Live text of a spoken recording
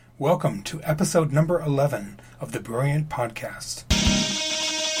Welcome to episode number 11 of the Brilliant Podcast.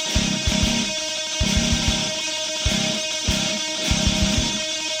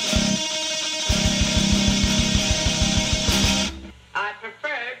 I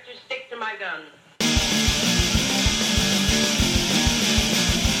prefer to stick to my guns.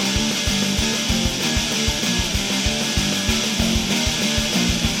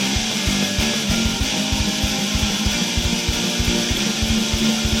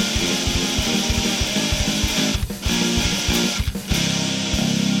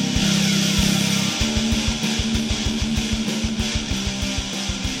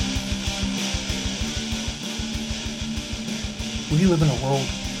 We live in a world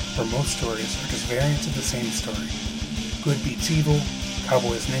where most stories are just variants of the same story. Good beats evil,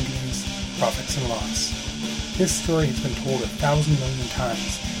 cowboys and Indians, prophets and loss. This story has been told 1,000 million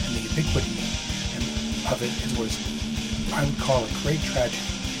times, and the ubiquity of it is what I would call a great tragedy.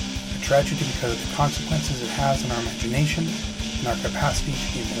 A tragedy because of the consequences it has on our imagination and our capacity to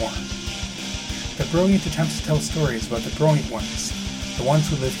be more. The Brilliant attempts to tell stories about the brilliant ones, the ones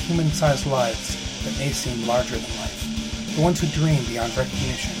who live human-sized lives that may seem larger than life. The ones who dream beyond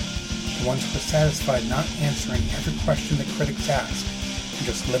recognition, the ones who are satisfied not answering every question that critics ask, and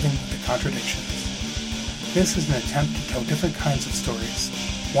just living with the contradictions. This is an attempt to tell different kinds of stories,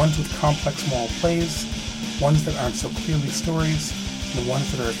 ones with complex moral plays, ones that aren't so clearly stories, and the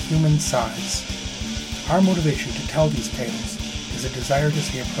ones that are of human size. Our motivation to tell these tales is a desire to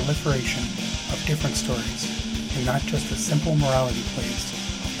see a proliferation of different stories, and not just the simple morality plays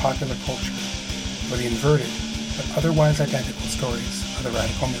of popular culture, or the inverted, but otherwise identical stories of the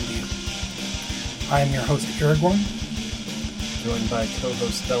radical milieu. I am your host, Aragorn, joined by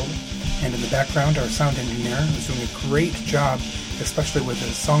co-host Bellman. And in the background, our sound engineer, who's doing a great job, especially with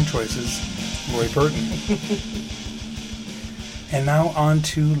his song choices, Roy Burton. And now on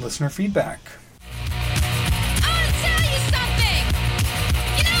to listener feedback.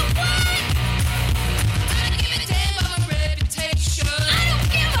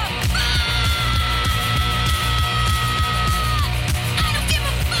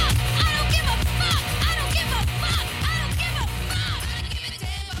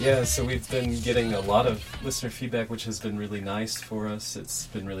 Yeah, so we've been getting a lot of listener feedback, which has been really nice for us. It's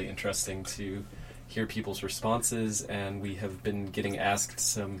been really interesting to hear people's responses, and we have been getting asked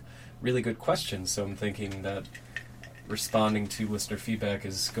some really good questions, so I'm thinking that responding to listener feedback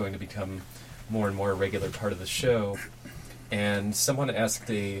is going to become more and more a regular part of the show. And someone asked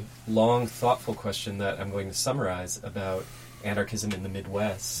a long, thoughtful question that I'm going to summarize about anarchism in the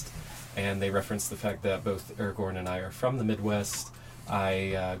Midwest, and they referenced the fact that both Aragorn and I are from the Midwest.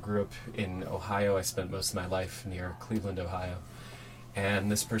 I grew up in Ohio. I spent most of my life near Cleveland, Ohio. And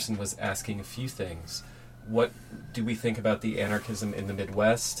this person was asking a few things. What do we think about the anarchism in the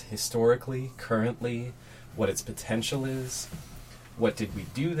Midwest, historically, currently, what its potential is? What did we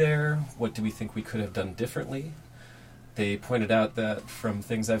do there? What do we think we could have done differently? They pointed out that from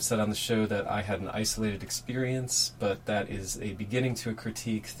things I've said on the show that I had an isolated experience, but that is a beginning to a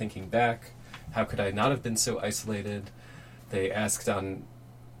critique thinking back. How could I not have been so isolated? They asked of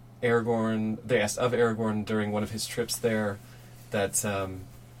Aragorn during one of his trips there that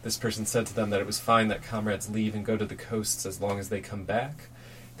this person said to them that it was fine that comrades leave and go to the coasts as long as they come back.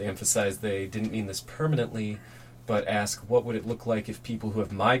 They emphasized they didn't mean this permanently, but asked what would it look like if people who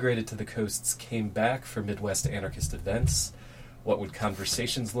have migrated to the coasts came back for Midwest anarchist events? What would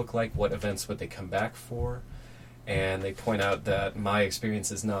conversations look like? What events would they come back for? And they point out that my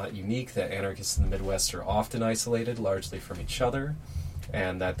experience is not unique, that anarchists in the Midwest are often isolated, largely from each other,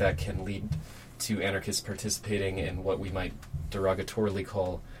 and that can lead to anarchists participating in what we might derogatorily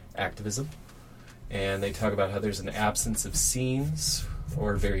call activism. And they talk about how there's an absence of scenes,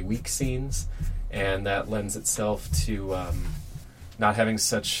 or very weak scenes, and that lends itself to not having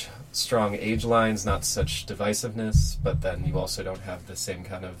such strong age lines, not such divisiveness, but then you also don't have the same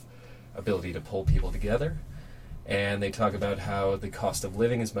kind of ability to pull people together. And they talk about how the cost of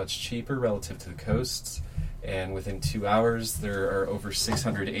living is much cheaper relative to the coasts, and within 2 hours there are over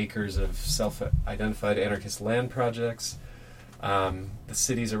 600 acres of self-identified anarchist land projects. The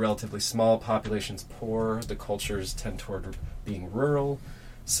cities are relatively small, populations poor, the cultures tend toward being rural,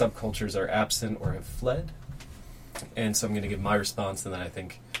 subcultures are absent or have fled. And so I'm going to give my response, and then I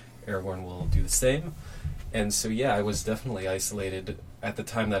think Aragorn will do the same. And so yeah, I was definitely isolated at the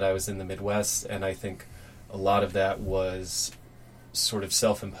time that I was in the Midwest, and I think a lot of that was sort of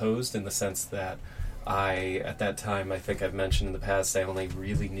self-imposed in the sense that at that time, I think I've mentioned in the past, I only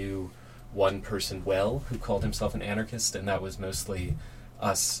really knew one person well who called himself an anarchist, and that was mostly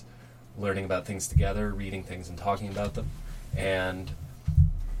us learning about things together, reading things and talking about them. And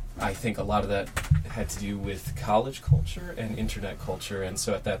I think a lot of that had to do with college culture and internet culture. And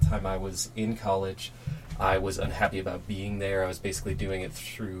so at that time I was in college. I was unhappy about being there. I was basically doing it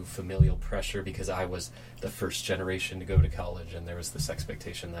through familial pressure because I was the first generation to go to college, and there was this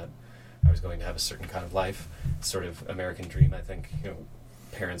expectation that I was going to have a certain kind of life, sort of American dream, I think.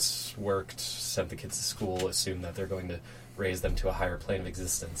 Parents worked, sent the kids to school, assumed that they're going to raise them to a higher plane of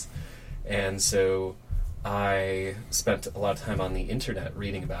existence. And so I spent a lot of time on the internet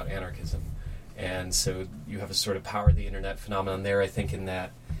reading about anarchism. And so you have a sort of power of the internet phenomenon there, I think, in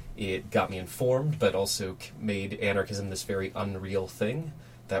that it got me informed, but also made anarchism this very unreal thing.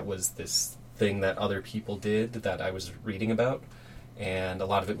 That was this thing that other people did that I was reading about. And a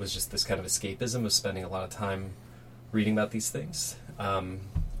lot of it was just this kind of escapism of spending a lot of time reading about these things.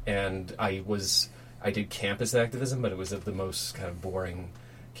 And I did campus activism, but it was the most kind of boring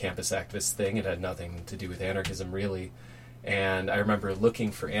campus activist thing. It had nothing to do with anarchism, really. And I remember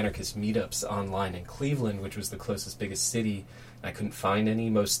looking for anarchist meetups online in Cleveland, which was the closest biggest city. I couldn't find any.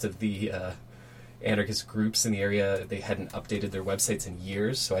 Most of the anarchist groups in the area, they hadn't updated their websites in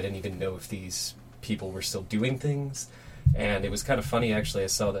years, so I didn't even know if these people were still doing things. And it was kind of funny, actually. I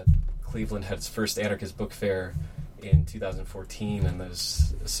saw that Cleveland had its first anarchist book fair in 2014, and that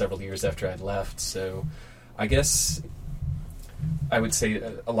was several years after I'd left. So I guess I would say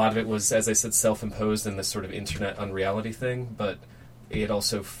a lot of it was, as I said, self-imposed and this sort of internet unreality thing, but it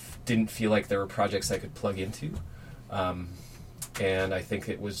also didn't feel like there were projects I could plug into. And I think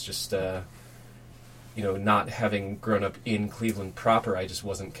it was just, not having grown up in Cleveland proper, I just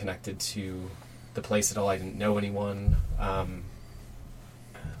wasn't connected to the place at all. I didn't know anyone.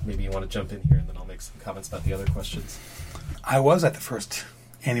 Maybe you want to jump in here, and then I'll make some comments about the other questions. I was at the first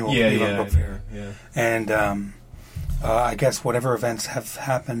annual Cleveland Book Fair. Yeah. And I guess whatever events have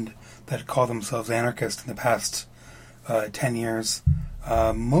happened that call themselves anarchist in the past 10 years,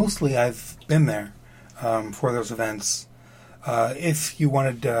 mostly I've been there for those events. If you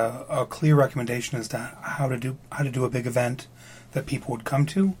wanted a clear recommendation as to how to do a big event that people would come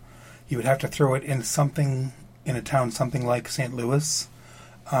to, you would have to throw it in a town something like St. Louis,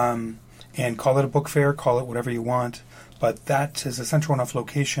 and call it a book fair, call it whatever you want. But that is a central enough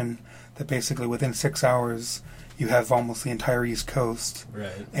location that basically within 6 hours you have almost the entire East Coast,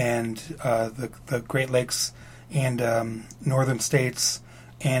 right, and the Great Lakes and northern states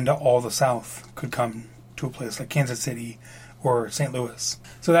and all the South could come to a place like Kansas City or St. Louis.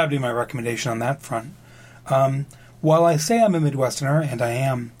 So that would be my recommendation on that front. While I say I'm a Midwesterner, and I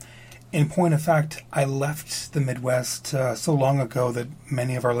am, in point of fact, I left the Midwest so long ago that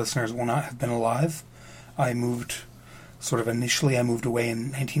many of our listeners will not have been alive. I moved away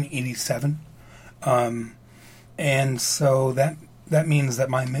in 1987. And so that means that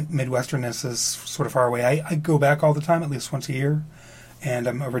my Midwesternness is sort of far away. I go back all the time, at least once a year, and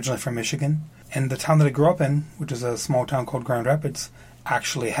I'm originally from Michigan. And the town that I grew up in, which is a small town called Grand Rapids,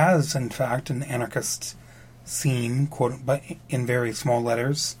 actually has, in fact, an anarchist scene, quote, but in very small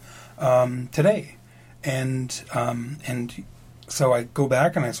letters, today. And so I go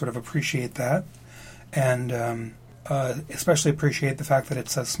back and I sort of appreciate that, and especially appreciate the fact that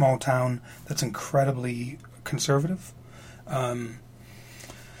it's a small town that's incredibly conservative. And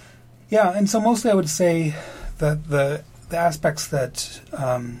so mostly I would say that the aspects that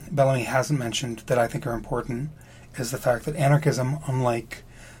Bellamy hasn't mentioned that I think are important is the fact that anarchism, unlike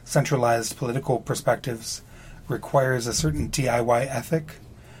centralized political perspectives, requires a certain DIY ethic,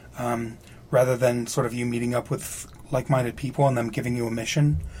 rather than sort of you meeting up with like-minded people and them giving you a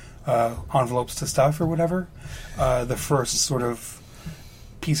mission, envelopes to stuff or whatever. The first sort of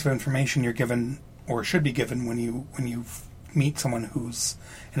piece of information you're given, or should be given when you meet someone who's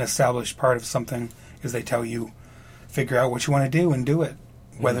an established part of something, is they tell you, figure out what you want to do and do it,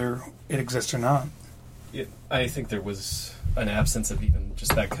 whether it exists or not. Yeah, I think there was an absence of even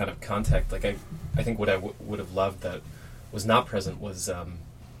just that kind of contact. Like I think what I would have loved that was not present was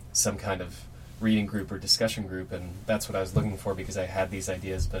some kind of reading group or discussion group, and that's what I was looking for because I had these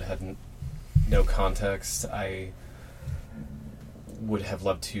ideas but had no context. I would have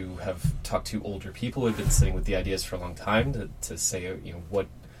loved to have talked to older people who had been sitting with the ideas for a long time to say,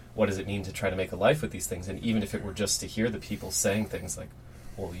 what does it mean to try to make a life with these things? And even if it were just to hear the people saying things like,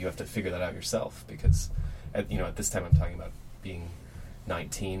 well, you have to figure that out yourself, because at this time I'm talking about being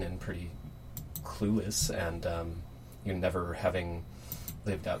 19 and pretty clueless, and never having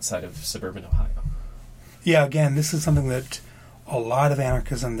lived outside of suburban Ohio. Yeah, again, this is something that a lot of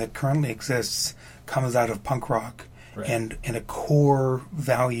anarchism that currently exists comes out of punk rock, right. And a core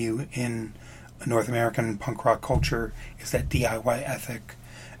value in North American punk rock culture is that DIY ethic.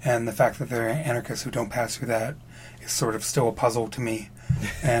 And the fact that there are anarchists who don't pass through that is sort of still a puzzle to me.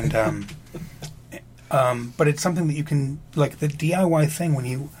 And but it's something that you can, like the DIY thing, when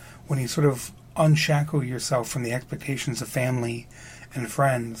you sort of unshackle yourself from the expectations of family and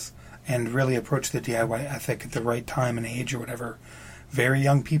friends and really approach the DIY ethic at the right time and age or whatever. Very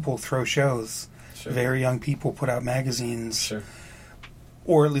young people throw shows. Sure. Very young people put out magazines. Sure.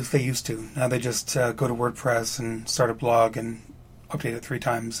 Or at least they used to. Now they just go to WordPress and start a blog and update it 3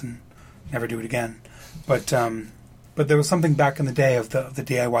 times and never do it again. But there was something back in the day of the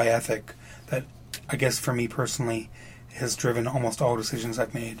DIY ethic that I guess for me personally has driven almost all decisions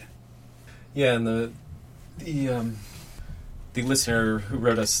I've made. Yeah, and the listener who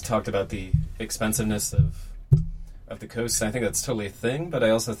wrote us talked about the expensiveness of the coast. I think that's totally a thing, but I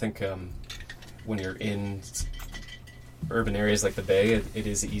also think when you're in urban areas like the Bay, it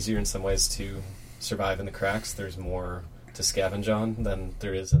is easier in some ways to survive in the cracks. There's more to scavenge on than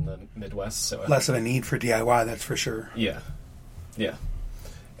there is in the Midwest. So less of a need for DIY, that's for sure. Yeah.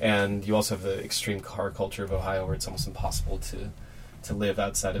 And you also have the extreme car culture of Ohio, where it's almost impossible to live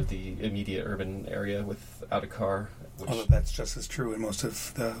outside of the immediate urban area without a car. Although that's just as true in most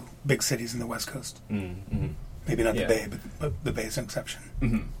of the big cities in the West Coast. Mm-hmm. Maybe not the Bay, but the Bay is an exception.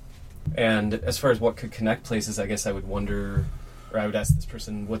 Mm-hmm. And as far as what could connect places, I guess I would wonder, or I would ask this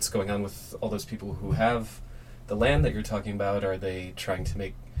person, what's going on with all those people who have the land that you're talking about? Are they trying to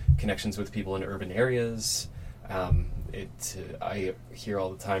make connections with people in urban areas? I hear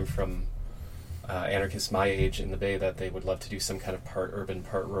all the time from anarchists my age in the Bay that they would love to do some kind of part urban,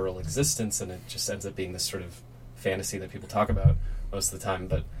 part rural existence, and it just ends up being this sort of fantasy that people talk about most of the time.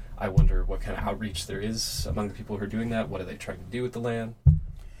 But I wonder what kind of outreach there is among the people who are doing that. What are they trying to do with the land?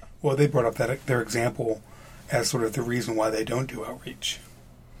 Well, they brought up their example as sort of the reason why they don't do outreach.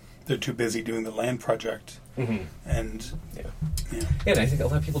 They're too busy doing the land project. Mm-hmm. And yeah, and I think a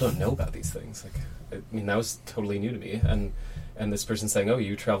lot of people don't know about these things. Like, I mean, that was totally new to me. And this person saying, "Oh,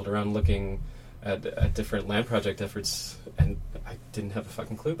 you traveled around looking at different land project efforts," and I didn't have a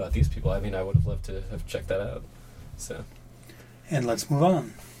fucking clue about these people. I mean, I would have loved to have checked that out. So, and let's move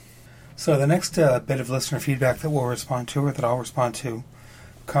on. So the next bit of listener feedback that we'll respond to, or that I'll respond to,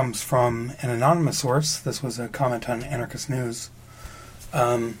 comes from an anonymous source. This was a comment on Anarchist News.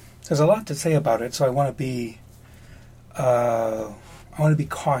 There's a lot to say about it, so I want to be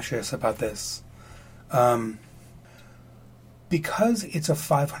cautious about this. Because it's a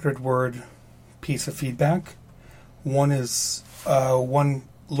 500-word piece of feedback, one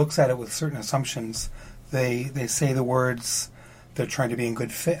looks at it with certain assumptions. They say the words, they're trying to be in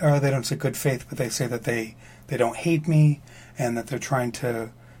good faith, or they don't say good faith, but they say that they don't hate me and that they're trying to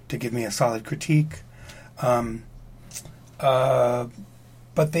give me a solid critique.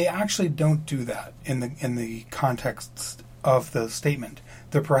 But they actually don't do that in the context of the statement.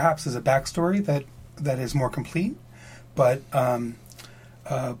 There perhaps is a backstory that is more complete, but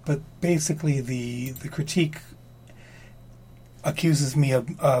basically the critique accuses me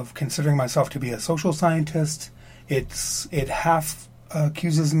of considering myself to be a social scientist. It half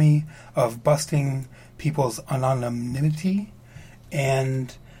accuses me of busting people's anonymity,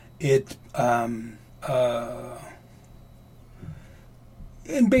 and and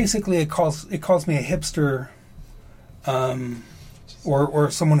basically it calls me a hipster, or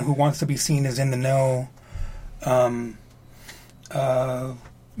someone who wants to be seen as in the know.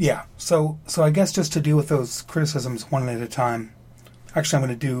 Yeah. So I guess just to deal with those criticisms one at a time. Actually, I'm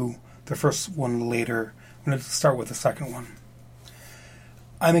going to do the first one later. I'm going to start with the second one.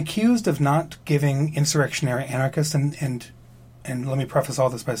 I'm accused of not giving Insurrectionary Anarchist, and let me preface all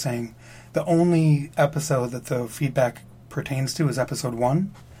this by saying the only episode that the feedback pertains to is episode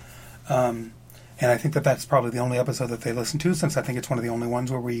 1. And I think that's probably the only episode that they listen to, since I think it's one of the only ones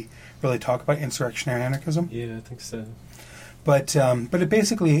where we really talk about insurrectionary anarchism. Yeah, I think so. But it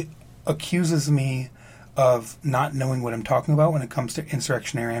basically accuses me of not knowing what I'm talking about when it comes to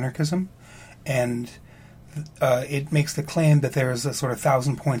insurrectionary anarchism, and it makes the claim that there is a sort of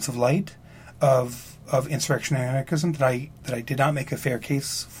 1,000 points of light of insurrectionary anarchism that I did not make a fair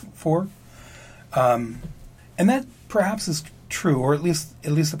case for, and that perhaps is true, or at least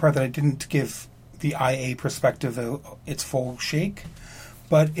the part that I didn't give the IA perspective its full shake.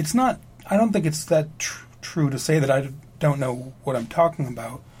 But it's not. I don't think it's that true to say that I don't know what I'm talking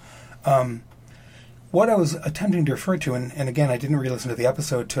about. What I was attempting to refer to, and again, I didn't re-listen to the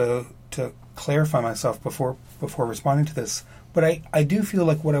episode to clarify myself before responding to this, but I do feel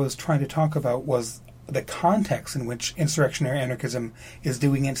like what I was trying to talk about was the context in which insurrectionary anarchism is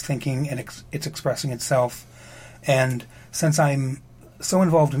doing its thinking and it's expressing itself. And since I'm so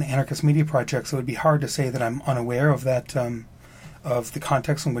involved in anarchist media projects, it would be hard to say that I'm unaware of that, of the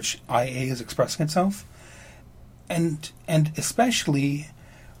context in which IA is expressing itself. and especially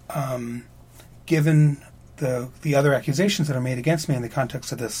given the other accusations that are made against me in the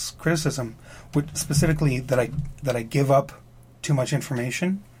context of this criticism, which specifically that I give up too much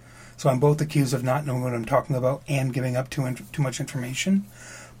information. So I'm both accused of not knowing what I'm talking about and giving up too much information.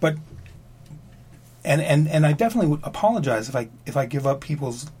 But and I definitely would apologize if I give up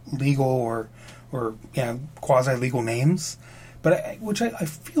people's legal or quasi legal names. But which I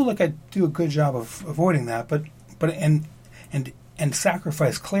feel like I do a good job of avoiding that. But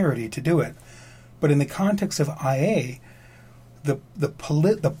sacrifice clarity to do it. But in the context of IA, the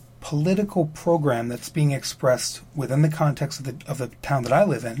political program that's being expressed within the context of the town that I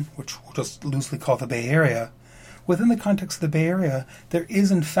live in, which we'll just loosely call the Bay Area, within the context of the Bay Area, there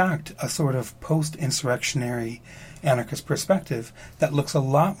is in fact a sort of post-insurrectionary anarchist perspective that looks a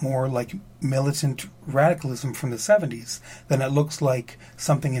lot more like militant radicalism from the 70s than it looks like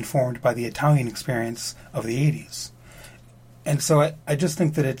something informed by the Italian experience of the 80s. And so I just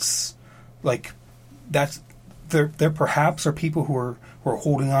think that it's like there perhaps are people who are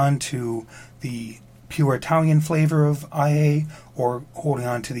holding on to the pure Italian flavor of IA, or holding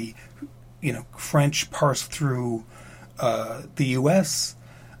on to the French parsed through the U.S.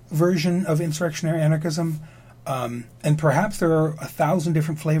 version of insurrectionary anarchism, and perhaps there are 1,000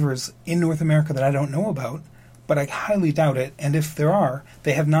 different flavors in North America that I don't know about, but I highly doubt it. And if there are,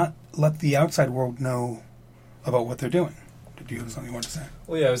 they have not let the outside world know about what they're doing. Did you have something you wanted to say?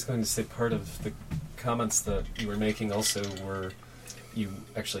 Well, yeah, I was going to say part of the comments that you were making also were, you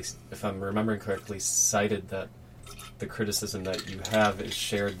actually, if I'm remembering correctly, cited that the criticism that you have is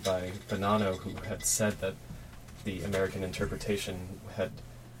shared by Bonanno, who had said that the American interpretation had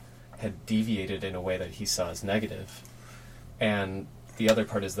deviated in a way that he saw as negative. And the other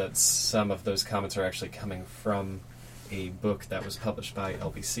part is that some of those comments are actually coming from a book that was published by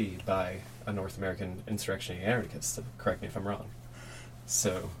LBC by a North American insurrectionary anarchist. Correct me if I'm wrong.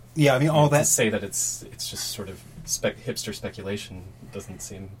 So yeah, I mean, all that to say that it's just sort of hipster speculation doesn't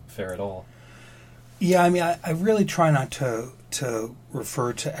seem fair at all. Yeah, I mean, I really try not to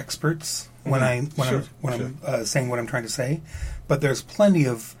refer to experts when I'm saying what I'm trying to say, but there's plenty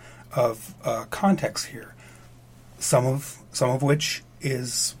of context here. Some of which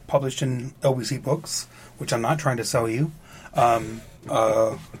is published in LBC books, which I'm not trying to sell you.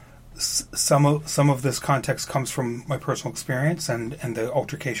 Some of this context comes from my personal experience and the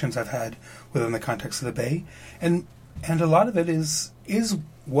altercations I've had within the context of the Bay, and a lot of it is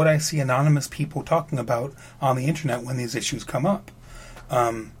what I see anonymous people talking about on the internet when these issues come up.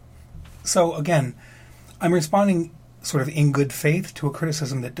 So again, I'm responding sort of in good faith to a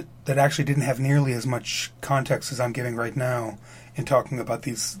criticism that actually didn't have nearly as much context as I'm giving right now in talking about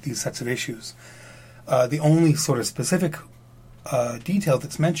these sets of issues. The only sort of specific detail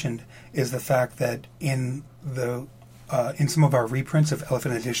that's mentioned is the fact that in some of our reprints of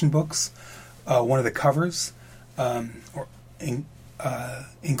Elephant Edition books, one of the covers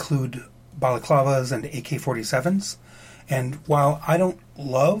include balaclavas and AK-47s, and while I don't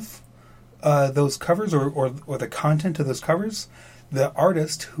love those covers or the content of those covers, the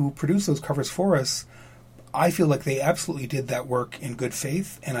artist who produced those covers for us, I feel like they absolutely did that work in good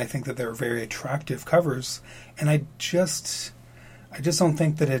faith, and I think that they're very attractive covers, and I just don't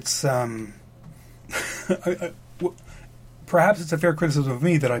think that it's perhaps it's a fair criticism of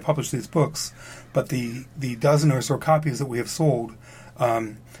me that I published these books, but the dozen or so copies that we have sold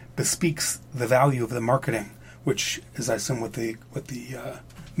bespeaks the value of the marketing, which is, I assume, what the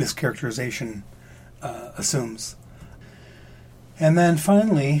mischaracterization assumes. And then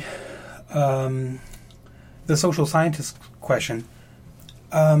finally, the social scientist question.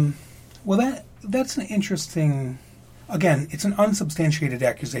 Well, that's an interesting. Again, it's an unsubstantiated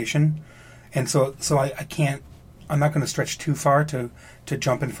accusation, and so I can't. I'm not going to stretch too far to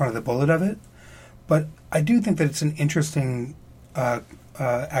jump in front of the bullet of it, but I do think that it's an interesting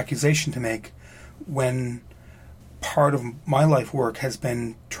accusation to make when part of my life work has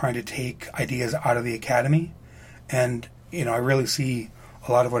been trying to take ideas out of the academy, and I really see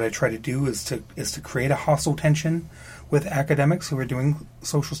a lot of what I try to do is to create a hostile tension with academics who are doing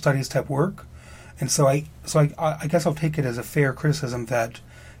social studies type work, and so I guess I'll take it as a fair criticism that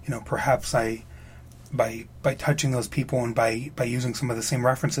perhaps I by touching those people and by using some of the same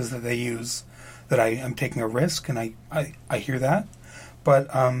references that they use, that I am taking a risk, and I hear that, but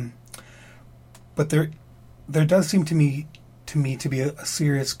there does seem to me to be a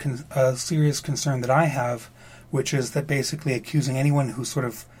serious concern that I have, which is that basically accusing anyone who sort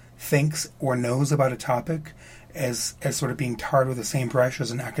of thinks or knows about a topic as sort of being tarred with the same brush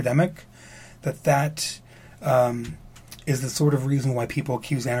as an academic, that is the sort of reason why people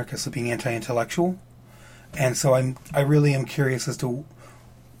accuse anarchists of being anti-intellectual. And so I really am curious as to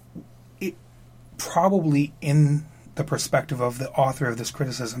it, probably in the perspective of the author of this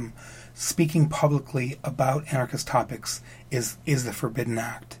criticism, speaking publicly about anarchist topics is the forbidden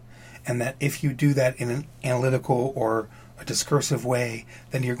act. And that if you do that in an analytical or a discursive way,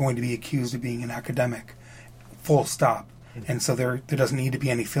 then you're going to be accused of being an academic. Full stop. And so there doesn't need to be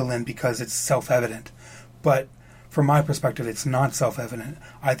any fill-in because it's self-evident. But from my perspective, it's not self-evident.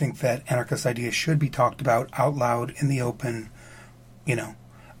 I think that anarchist ideas should be talked about out loud in the open, and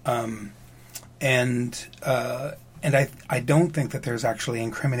I don't think that there's actually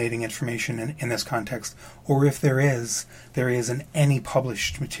incriminating information in this context, or if there is in any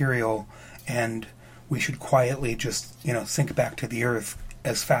published material, and we should quietly just, sink back to the earth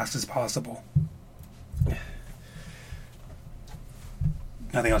as fast as possible.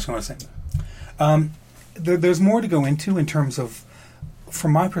 Nothing else you want to say? There's more to go into in terms of,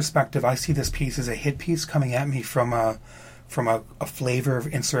 from my perspective, I see this piece as a hit piece coming at me from a flavor of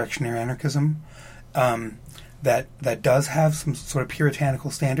insurrectionary anarchism that does have some sort of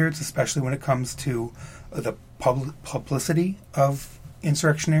puritanical standards, especially when it comes to the publicity of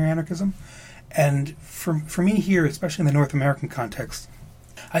insurrectionary anarchism. And for me here, especially in the North American context,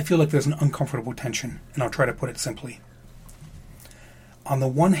 I feel like there's an uncomfortable tension, and I'll try to put it simply. On the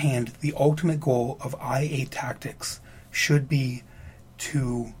one hand, the ultimate goal of IA tactics should be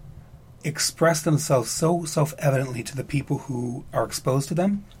to express themselves so self-evidently to the people who are exposed to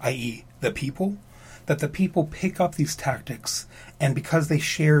them, i.e. the people, that the people pick up these tactics, and because they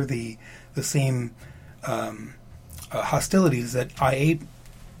share the same hostilities that IA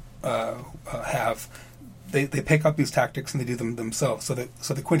have, they pick up these tactics and they do them themselves. So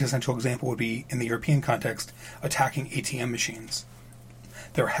the quintessential example would be, in the European context, attacking ATM machines.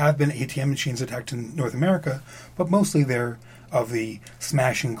 There have been ATM machines attacked in North America, but mostly they're of the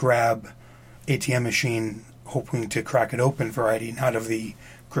smash and grab ATM machine, hoping to crack it open variety, not of the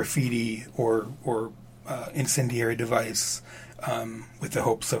graffiti or incendiary device with the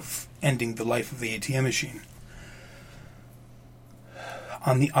hopes of ending the life of the ATM machine.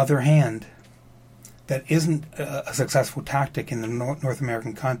 On the other hand, that isn't a successful tactic in the North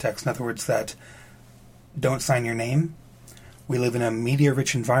American context. In other words, that don't sign your name. We live in a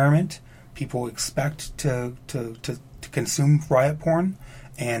media-rich environment. People expect to consume riot porn,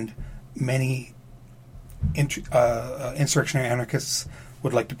 and many insurrectionary anarchists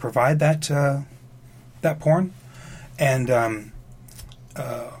would like to provide that porn, and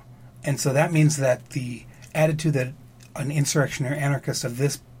so that means that the attitude that an insurrectionary anarchist of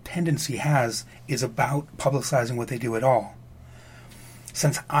this tendency has is about publicizing what they do at all.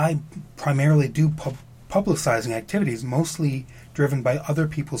 Since I primarily do publicizing activities, mostly driven by other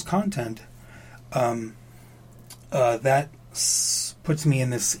people's content, that puts me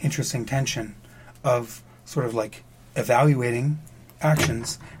in this interesting tension of sort of like evaluating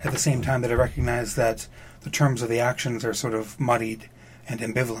actions at the same time that I recognize that the terms of the actions are sort of muddied and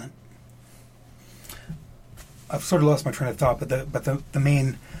ambivalent. I've sort of lost my train of thought, but the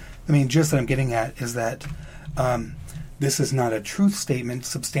main gist that I'm getting at is that this is not a truth statement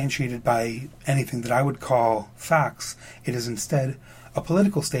substantiated by anything that I would call facts. It is instead a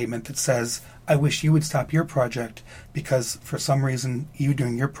political statement that says, I wish you would stop your project because for some reason you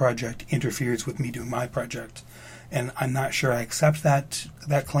doing your project interferes with me doing my project. And I'm not sure I accept that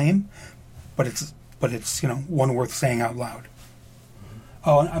claim, but it's one worth saying out loud.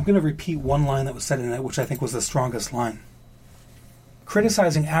 Oh, and I'm going to repeat one line that was said in it, which I think was the strongest line.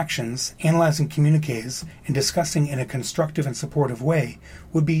 Criticizing actions, analyzing communiques, and discussing in a constructive and supportive way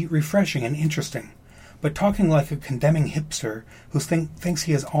would be refreshing and interesting. But talking like a condemning hipster who thinks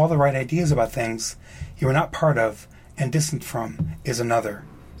he has all the right ideas about things you are not part of and distant from is another.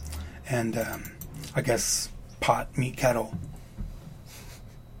 And I guess pot, meet kettle.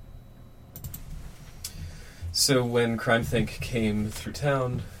 So when CrimethInc came through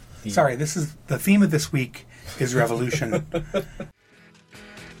town... Sorry, this is the theme of this week is revolution.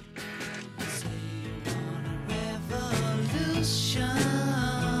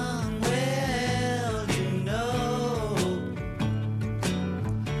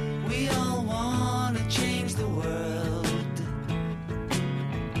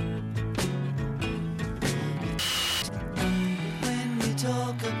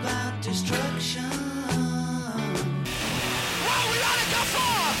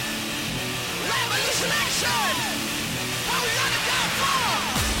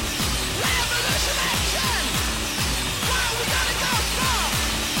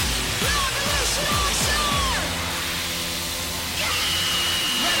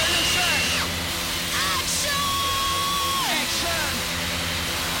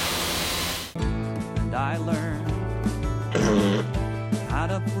 I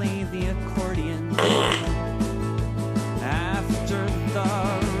play the accordion after the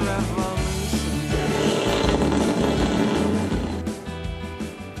revolution.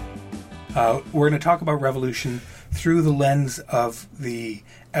 We're going to talk about revolution through the lens of the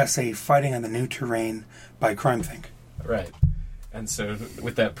essay Fighting on the New Terrain by CrimethInc. Right. And so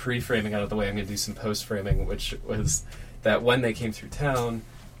with that pre-framing out of the way, I'm going to do some post-framing, which was that when they came through town,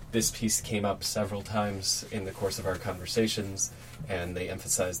 this piece came up several times in the course of our conversations, and they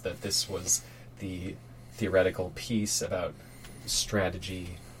emphasized that this was the theoretical piece about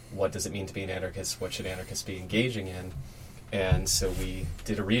strategy. What does it mean to be an anarchist? What should anarchists be engaging in? And so we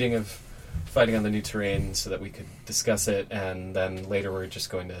did a reading of Fighting on the New Terrain so that we could discuss it, and then later we're just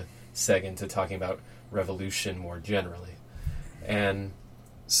going to seg into talking about revolution more generally. And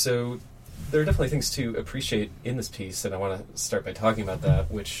so there are definitely things to appreciate in this piece, and I want to start by talking about that,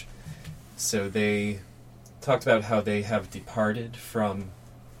 so they talked about how they have departed from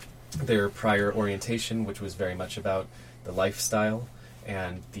their prior orientation, which was very much about the lifestyle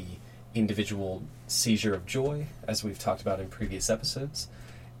and the individual seizure of joy, as we've talked about in previous episodes.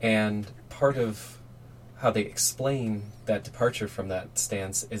 And part of how they explain that departure from that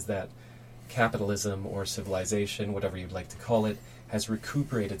stance is that capitalism or civilization, whatever you'd like to call it, has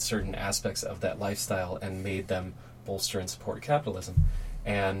recuperated certain aspects of that lifestyle and made them bolster and support capitalism.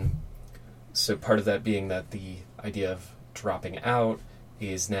 And so part of that being that the idea of dropping out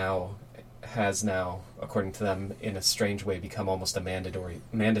has now, according to them, in a strange way become almost a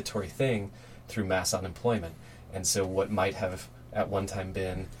mandatory thing through mass unemployment. And so what might have at one time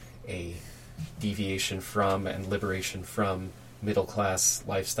been a deviation from and liberation from middle-class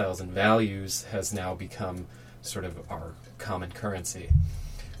lifestyles and values has now become sort of our common currency.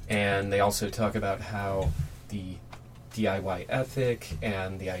 And they also talk about how the DIY ethic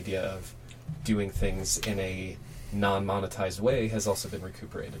and the idea of doing things in a non-monetized way has also been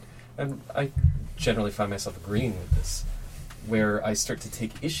recuperated. And I generally find myself agreeing with this. Where I start to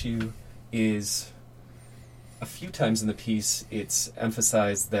take issue is a few times in the piece it's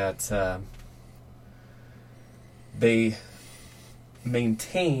emphasized that they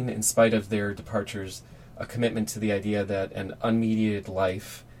maintain, in spite of their departures, a commitment to the idea that an unmediated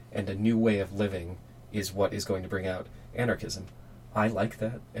life and a new way of living is what is going to bring out anarchism. I like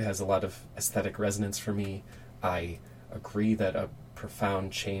that. It has a lot of aesthetic resonance for me. I agree that a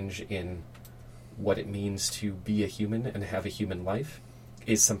profound change in what it means to be a human and have a human life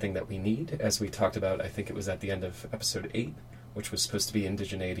is something that we need, as we talked about, I think it was at the end of episode 8, which was supposed to be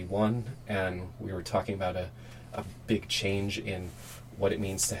Indigeneity 1, and we were talking about a big change in what it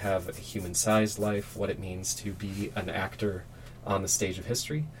means to have a human-sized life, what it means to be an actor on the stage of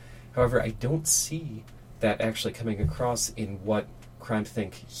history. However, I don't see that actually coming across in what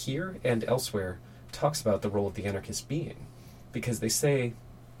CrimethInc here and elsewhere talks about the role of the anarchist being. Because they say,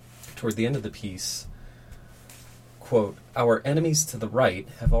 toward the end of the piece, quote, "Our enemies to the right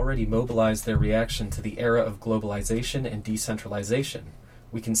have already mobilized their reaction to the era of globalization and decentralization.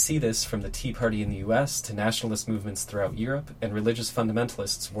 We can see this from the Tea Party in the US to nationalist movements throughout Europe and religious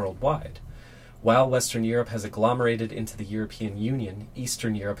fundamentalists worldwide. While Western Europe has agglomerated into the European Union,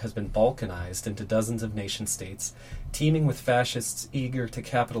 Eastern Europe has been balkanized into dozens of nation-states, teeming with fascists eager to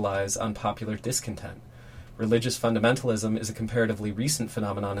capitalize on popular discontent. Religious fundamentalism is a comparatively recent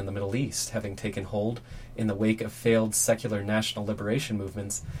phenomenon in the Middle East, having taken hold in the wake of failed secular national liberation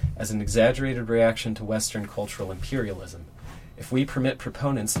movements as an exaggerated reaction to Western cultural imperialism. If we permit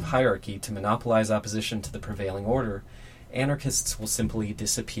proponents of hierarchy to monopolize opposition to the prevailing order, anarchists will simply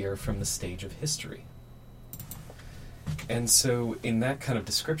disappear from the stage of history." And so, in that kind of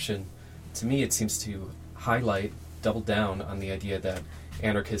description, to me it seems to highlight, double down on the idea that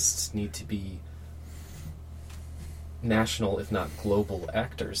anarchists need to be national, if not global,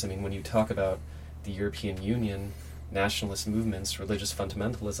 actors. I mean, when you talk about the European Union, nationalist movements, religious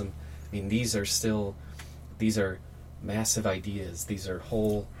fundamentalism, I mean, these are massive ideas. These are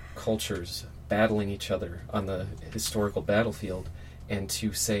whole cultures battling each other on the historical battlefield, and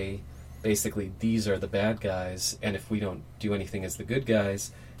to say, basically, these are the bad guys, and if we don't do anything as the good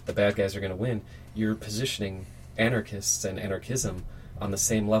guys, the bad guys are going to win. You're positioning anarchists and anarchism on the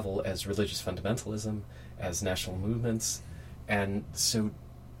same level as religious fundamentalism, as national movements, and so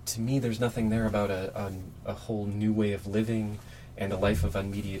to me there's nothing there about a whole new way of living and a life of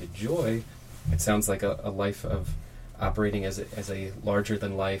unmediated joy. It sounds like a life of operating as a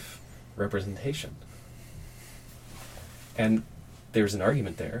larger-than-life representation. And there's an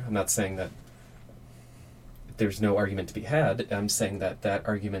argument there. I'm not saying that there's no argument to be had. I'm saying that that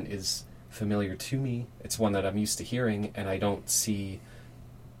argument is familiar to me. It's one that I'm used to hearing, and I don't see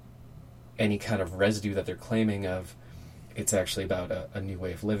any kind of residue that they're claiming of it's actually about a new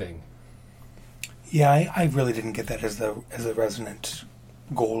way of living. Yeah, I really didn't get that as a resonant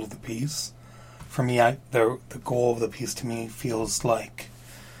goal of the piece. For me, the goal of the piece to me feels like.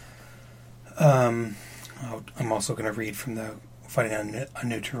 I'm also going to read from the Fighting on a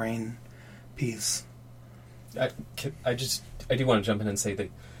New Terrain piece. I do want to jump in and say that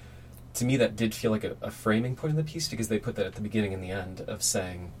to me that did feel like a framing point of the piece, because they put that at the beginning and the end of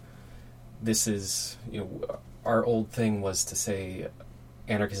saying, this is, our old thing was to say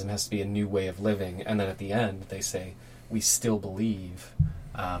anarchism has to be a new way of living, and then at the end they say, we still believe,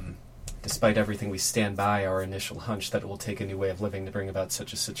 despite everything, we stand by our initial hunch that it will take a new way of living to bring about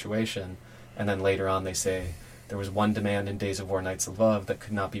such a situation. And then later on they say, there was one demand in Days of War, Nights of Love that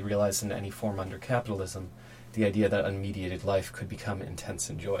could not be realized in any form under capitalism, the idea that unmediated life could become intense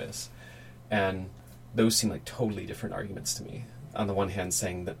and joyous. And those seem like totally different arguments to me. On the one hand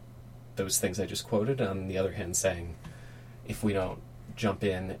saying that those things I just quoted, and on the other hand saying, if we don't jump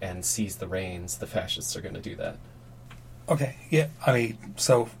in and seize the reins, the fascists are going to do that. Okay, yeah, I mean,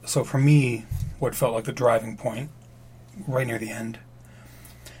 so for me, what felt like the driving point, right near the end,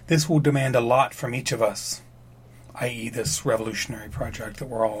 this will demand a lot from each of us, i.e. this revolutionary project that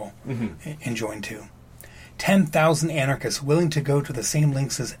we're all enjoined to. 10,000 anarchists willing to go to the same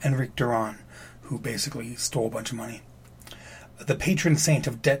lengths as Enric Duran, who basically stole a bunch of money. The patron saint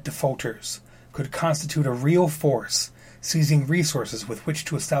of debt defaulters could constitute a real force, seizing resources with which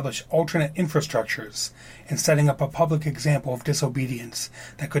to establish alternate infrastructures and setting up a public example of disobedience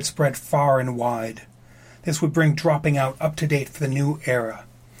that could spread far and wide. This would bring dropping out up to date for the new era.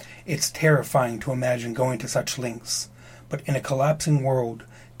 It's terrifying to imagine going to such lengths, but in a collapsing world,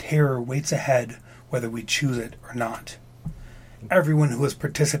 terror waits ahead whether we choose it or not. Everyone who has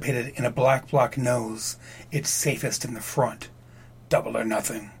participated in a black bloc knows it's safest in the front. Double or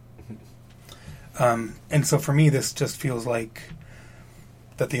nothing. And so for me, this just feels like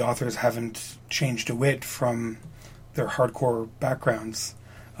that the authors haven't changed a whit from their hardcore backgrounds.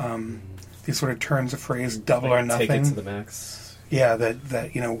 These sort of turns of phrase, double or nothing. Take it to the max. Yeah,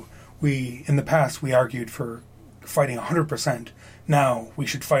 that we, in the past, we argued for fighting 100%. Now we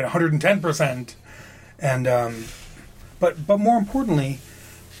should fight 110%. And, but more importantly,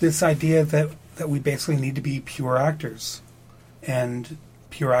 this idea that we basically need to be pure actors. And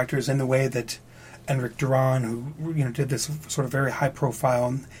pure actors in the way that Enric Duran, who did this sort of very high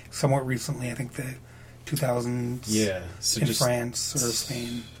profile, somewhat recently, I think the 2000s in France or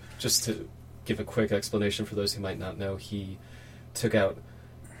Spain. Just to give a quick explanation for those who might not know, he took out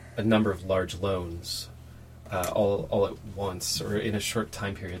a number of large loans all at once, or in a short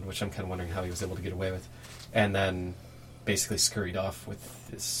time period, which I'm kind of wondering how he was able to get away with, and then basically scurried off with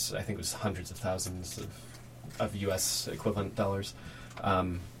this, I think it was hundreds of thousands of U.S. equivalent dollars,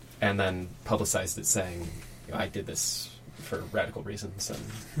 and then publicized it saying, I did this for radical reasons. And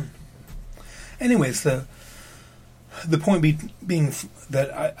anyways, the point being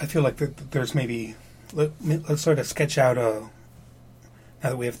that I feel like that there's maybe, let's sort of sketch out now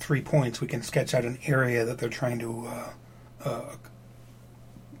that we have 3 points, we can sketch out an area that they're trying to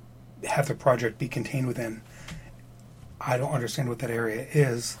have the project be contained within. I don't understand what that area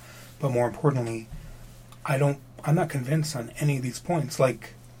is, but more importantly, I'm not convinced on any of these points.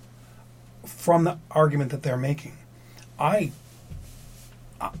 Like, from the argument that they're making, I'm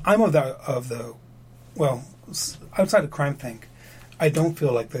of the well, outside of Crime Think, I don't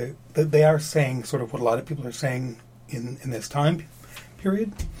feel like they are saying sort of what a lot of people are saying in this time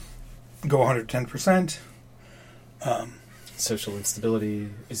period. Go 110%. Social instability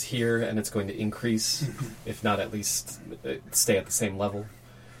is here, and it's going to increase, if not at least stay at the same level,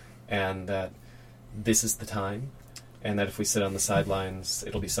 and that this is the time, and that if we sit on the sidelines,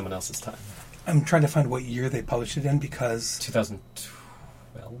 it'll be someone else's time. I'm trying to find what year they published it in, because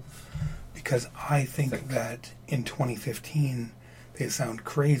 2012? Because I think that in 2015 they sound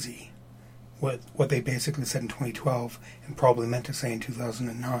crazy. What they basically said in 2012 and probably meant to say in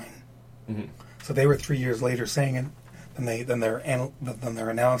 2009. Mm-hmm. So they were 3 years later saying it than their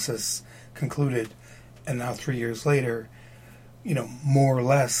analysis concluded, and now 3 years later, more or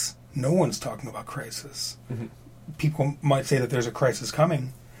less, no one's talking about crisis. Mm-hmm. People might say that there's a crisis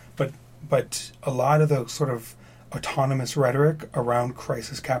coming, but a lot of the sort of autonomous rhetoric around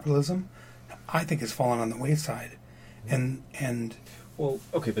crisis capitalism, I think, has fallen on the wayside, and well,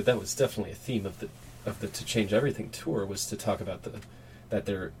 okay, but that was definitely a theme of the To Change Everything tour, was to talk about that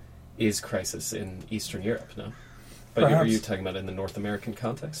there is crisis in Eastern Europe, no? But are you talking about in the North American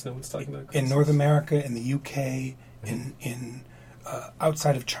context? No one's talking about crisis? In North America, in the UK, in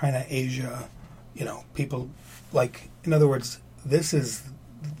outside of China, Asia, people, like, in other words, this is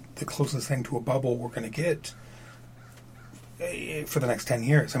the closest thing to a bubble we're going to get for the next 10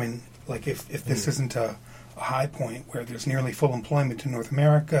 years. I mean, like if this isn't a high point where there's nearly full employment in North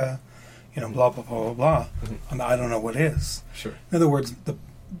America, blah, blah, blah, blah, blah, I don't know what is. Sure. In other words,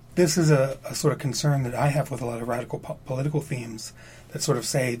 this is a sort of concern that I have with a lot of radical political themes that sort of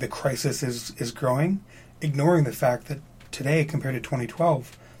say the crisis is growing, ignoring the fact that today, compared to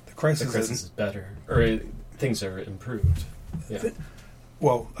 2012, the crisis is better, or things are improved. Yeah.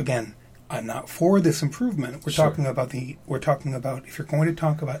 Well, again, I'm not for this improvement. We're talking about if you're going to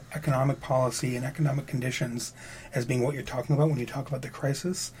talk about economic policy and economic conditions as being what you're talking about when you talk about the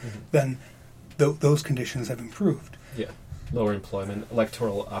crisis, then those conditions have improved. Yeah. Lower employment,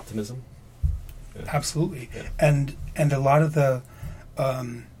 electoral optimism. Yeah. Absolutely. Yeah. And a lot of the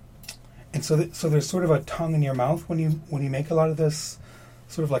so there's sort of a tongue in your mouth when you make a lot of this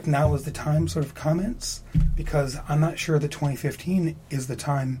sort of like now is the time sort of comments, because I'm not sure that 2015 is the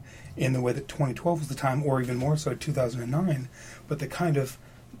time in the way that 2012 was the time, or even more so 2009, but the kind of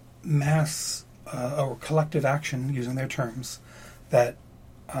mass or collective action, using their terms, that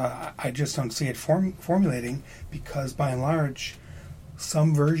I just don't see it formulating, because by and large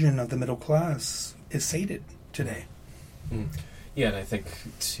some version of the middle class is sated today. Yeah, and I think,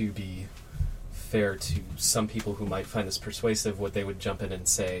 to be fair to some people who might find this persuasive, what they would jump in and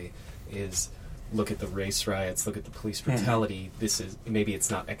say is, look at the race riots, look at the police brutality. This is, maybe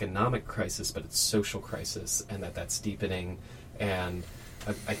it's not economic crisis, but it's social crisis, and that's deepening. And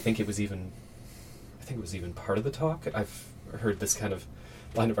I think it was even part of the talk. I've heard this kind of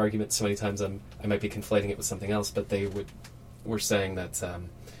line of argument so many times I might be conflating it with something else, but they were saying that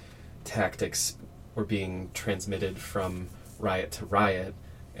tactics were being transmitted from riot to riot,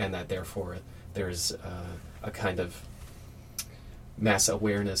 and that therefore there's a kind of mass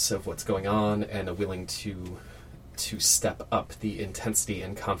awareness of what's going on and a willing to step up the intensity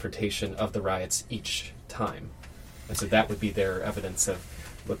and confrontation of the riots each time. And so that would be their evidence of,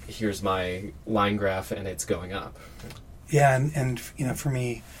 look, here's my line graph and it's going up. Yeah, and for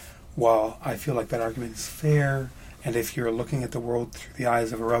me, while I feel like that argument is fair, and if you're looking at the world through the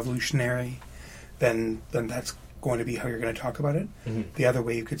eyes of a revolutionary, then that's going to be how you're going to talk about it. The other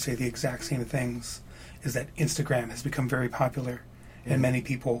way you could say the exact same things is that Instagram has become very popular, and many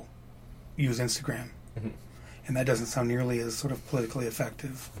people use Instagram. And that doesn't sound nearly as sort of politically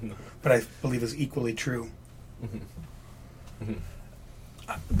effective, but I believe is equally true.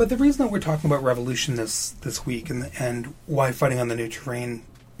 But the reason that we're talking about revolution this week, and why Fighting on the New Terrain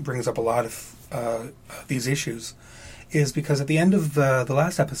brings up a lot of these issues, is because at the end of the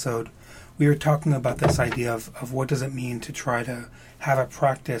last episode, we were talking about this idea of what does it mean to try to have a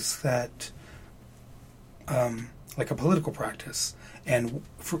practice that, like a political practice, and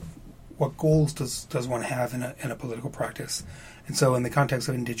what goals does one have in a political practice. And so in the context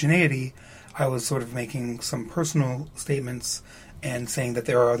of indigeneity, I was sort of making some personal statements and saying that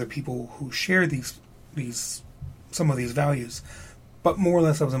there are other people who share some of these values, but more or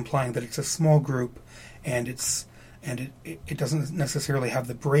less I was implying that it's a small group, and it doesn't necessarily have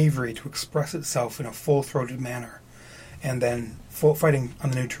the bravery to express itself in a full-throated manner. And then Fighting on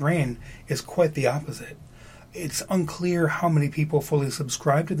the New Terrain is quite the opposite. It's unclear how many people fully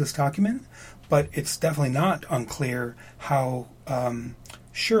subscribe to this document, but it's definitely not unclear how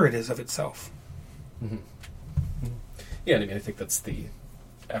sure it is of itself. Yeah, and I think that's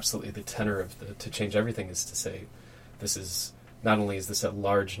absolutely the tenor of the To Change Everything, is to say, this is, not only is this a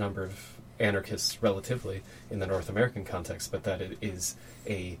large number of anarchists relatively in the North American context, but that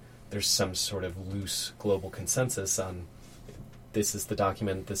there's some sort of loose global consensus on, this is the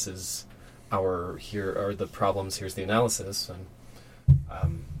document, this is here are the problems, here's the analysis,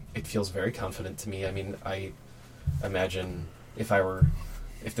 and it feels very confident to me. I mean, I imagine if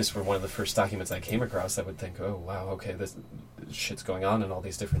this were one of the first documents I came across, I would think, oh wow, okay, this shit's going on in all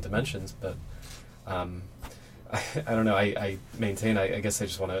these different dimensions, but I don't know, I maintain, I guess I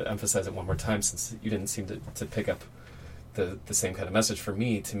just want to emphasize it one more time, since you didn't seem to pick up the same kind of message. To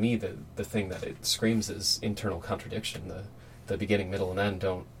me, the thing that it screams is internal contradiction. The beginning, middle, and end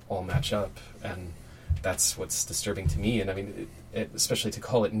don't all match up, and that's what's disturbing to me. And I mean, especially to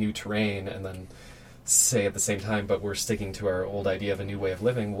call it new terrain and then say at the same time, but we're sticking to our old idea of a new way of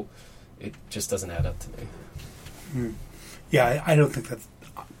living, well, it just doesn't add up to me. Yeah, I don't think that,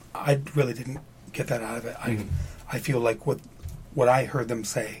 I really didn't get that out of it. I feel like what I heard them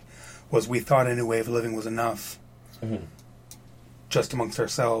say was, we thought a new way of living was enough, just amongst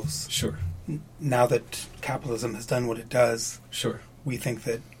ourselves. Sure. Now that capitalism has done what it does, sure, we think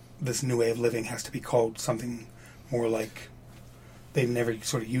that this new way of living has to be called something more like, they've never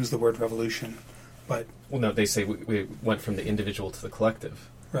sort of used the word revolution, but... Well, no, they say we went from the individual to the collective.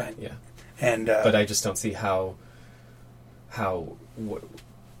 Right. Yeah. And but I just don't see how how,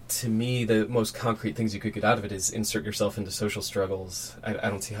 to me, the most concrete things you could get out of it is insert yourself into social struggles. I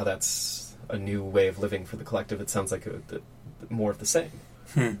don't see how that's a new way of living for the collective. It sounds like more of the same.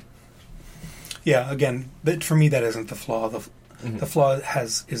 Yeah, again, for me that isn't the flaw. The flaw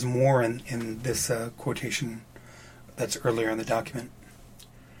is more in this quotation that's earlier in the document.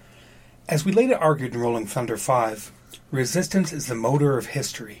 As we later argued in Rolling Thunder 5, resistance is the motor of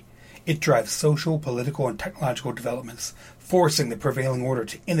history. It drives social, political, and technological developments, forcing the prevailing order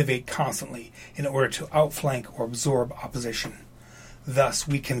to innovate constantly in order to outflank or absorb opposition. Thus,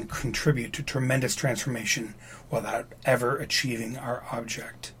 we can contribute to tremendous transformation without ever achieving our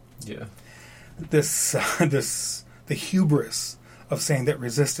object. Yeah. The hubris of saying that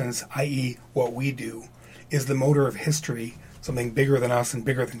resistance, i.e. what we do, is the motor of history, something bigger than us and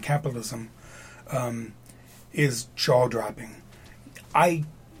bigger than capitalism, is jaw-dropping. I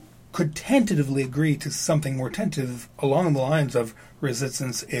could tentatively agree to something more tentative along the lines of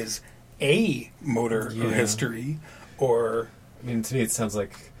resistance is a motor of history, or... I mean, to me it sounds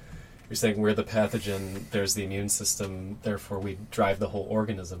like you're saying we're the pathogen, there's the immune system, therefore we drive the whole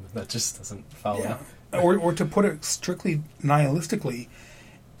organism. That just doesn't follow. Yeah. Or to put it strictly nihilistically,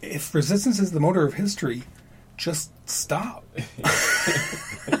 if resistance is the motor of history, just stop.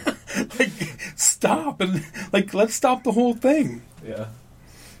 Stop and let's stop the whole thing. Yeah.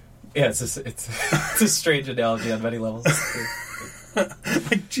 Yeah, it's a strange analogy on many levels.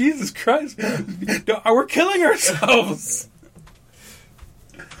 Jesus Christ, we're killing ourselves.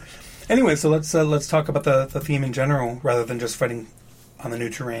 Anyway, so let's talk about the theme in general rather than just fighting on the new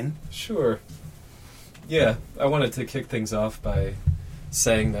terrain. Sure. Yeah, I wanted to kick things off by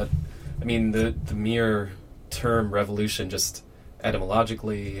saying that, I mean, the mere term revolution, just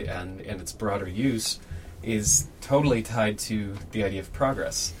etymologically and its broader use, is totally tied to the idea of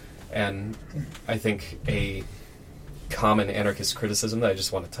progress. And I think a common anarchist criticism that I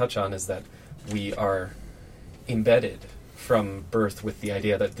just want to touch on is that we are embedded from birth with the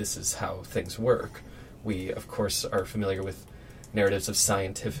idea that this is how things work. We, of course, are familiar with narratives of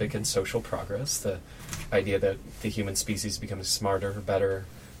scientific and social progress, the idea that the human species becomes smarter, better,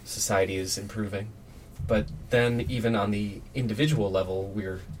 society is improving. But then even on the individual level,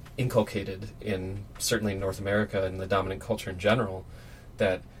 we're inculcated in, certainly in North America and the dominant culture in general,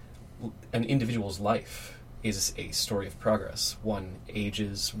 that an individual's life is a story of progress. One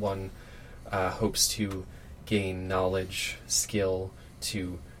ages, one hopes to gain knowledge, skill,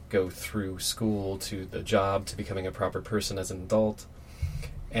 to go through school, to the job, to becoming a proper person as an adult.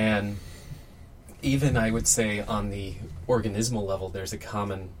 And even, I would say, on the organismal level, there's a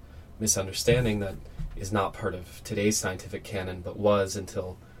common misunderstanding that is not part of today's scientific canon, but was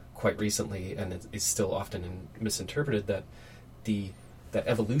until quite recently, and it is still often misinterpreted, that that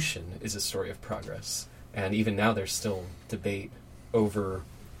evolution is a story of progress. And even now there's still debate over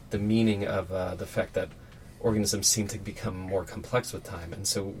the meaning of the fact that organisms seem to become more complex with time. And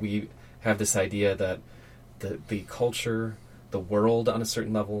so we have this idea that the culture, the world on a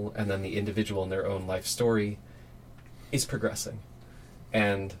certain level, and then the individual in their own life story is progressing.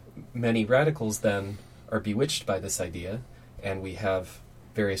 And many radicals then are bewitched by this idea, and we have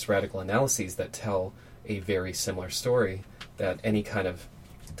various radical analyses that tell a very similar story, that any kind of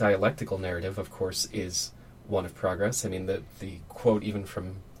dialectical narrative, of course, is one of progress. I mean, the quote even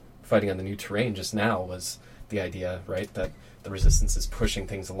from Fighting on the New Terrain just now was the idea, right, that the resistance is pushing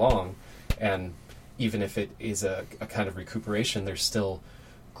things along, and even if it is a kind of recuperation, there's still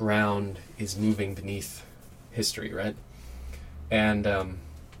ground is moving beneath history, right? And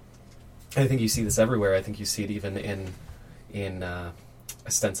I think you see this everywhere. I think you see it even in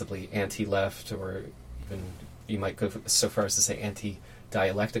ostensibly anti-left, or even you might go so far as to say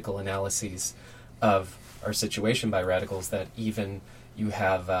anti-dialectical analyses of our situation by radicals, that even you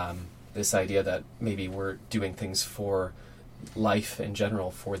have this idea that maybe we're doing things for life in general,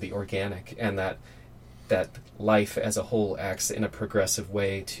 for the organic, and that life as a whole acts in a progressive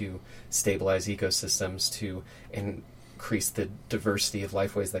way to stabilize ecosystems, to increase the diversity of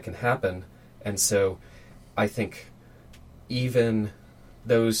lifeways that can happen. And so I think even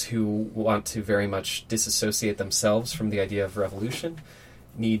those who want to very much disassociate themselves from the idea of revolution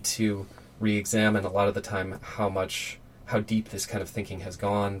need to re-examine a lot of the time how deep this kind of thinking has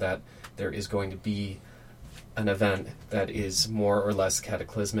gone, that there is going to be an event that is more or less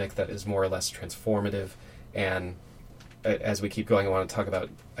cataclysmic, that is more or less transformative. And as we keep going, I want to talk about,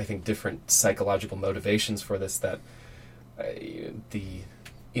 I think, different psychological motivations for this, that the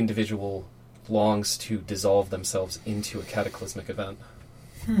individual longs to dissolve themselves into a cataclysmic event.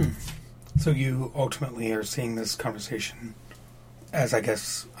 So you ultimately are seeing this conversation as, I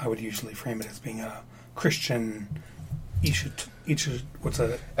guess I would usually frame it, as being a Christian what's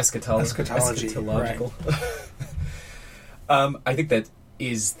a eschatology. Eschatological. Right. I think that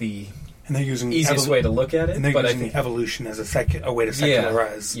is the and they're using easiest way to look at it. And they're but using I think evolution as a way to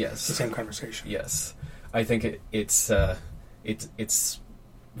secularize the same conversation. Yes, I think it's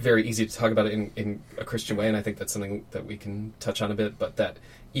very easy to talk about it in a Christian way, and I think that's something that we can touch on a bit. But that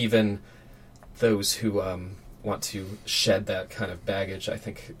even those who want to shed that kind of baggage, I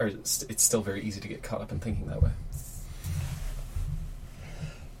think it's still very easy to get caught up in thinking that way.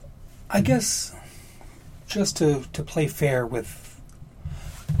 I guess just to play fair with,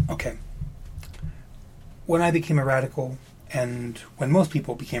 okay, when I became a radical, and when most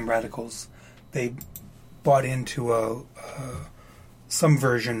people became radicals, they bought into some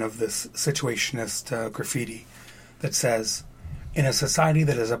version of this situationist graffiti that says, in a society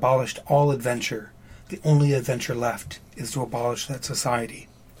that has abolished all adventure, the only adventure left is to abolish that society.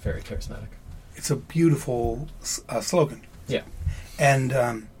 Very charismatic. It's a beautiful slogan. Yeah.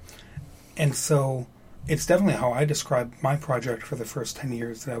 And so it's definitely how I described my project for the first 10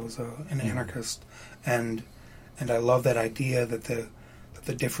 years that I was an anarchist. And I love that idea that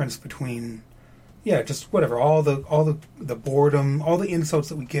the difference between, just whatever, all the boredom, all the insults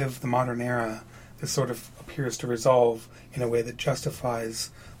that we give the modern era, this sort of appears to resolve in a way that justifies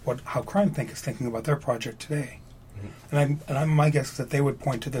how Crime Think is thinking about their project today. And my guess is that they would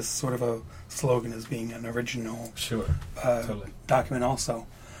point to this sort of a slogan as being an original totally. document also.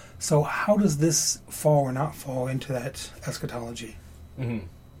 So how does this fall or not fall into that eschatology? Mm-hmm.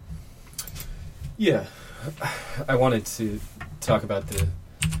 Yeah. I wanted to talk about the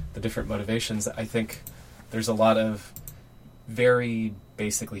different motivations. I think there's a lot of very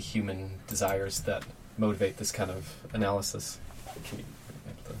basically human desires that motivate this kind of analysis. Can you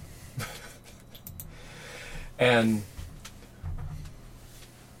bring up the... And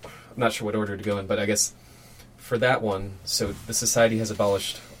I'm not sure what order to go in, but I guess for that one, so the society has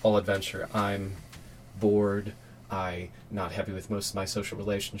abolished all adventure. I'm bored. I'm not happy with most of my social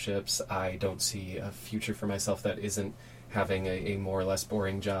relationships. I don't see a future for myself that isn't having a more or less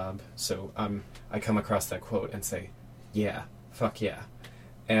boring job. So I come across that quote and say, yeah, fuck yeah.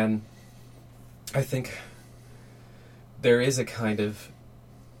 And I think there is a kind of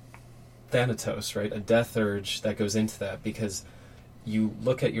thanatos, right? A death urge that goes into that, because you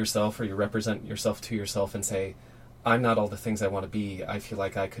look at yourself or you represent yourself to yourself and say, I'm not all the things I want to be. I feel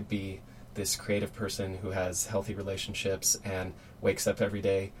like I could be this creative person who has healthy relationships and wakes up every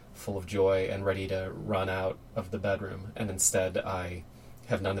day full of joy and ready to run out of the bedroom. And instead, I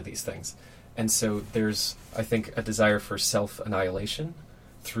have none of these things. And so there's, I think, a desire for self-annihilation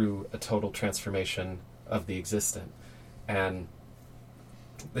through a total transformation of the existent. And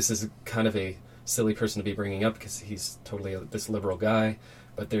this is kind of a silly person to be bringing up because he's totally this liberal guy.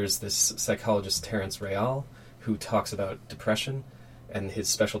 But there's this psychologist, Terence Real, who talks about depression, and his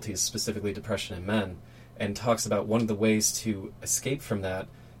specialty is specifically depression in men, and talks about one of the ways to escape from that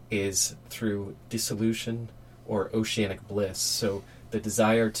is through dissolution or oceanic bliss. So the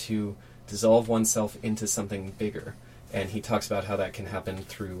desire to dissolve oneself into something bigger. And he talks about how that can happen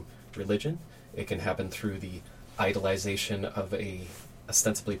through religion. It can happen through the idolization of a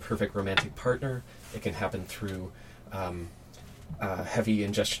ostensibly perfect romantic partner. It can happen through heavy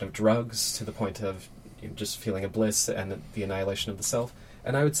ingestion of drugs to the point of just feeling a bliss and the annihilation of the self.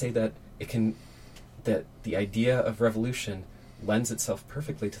 And I would say that that the idea of revolution lends itself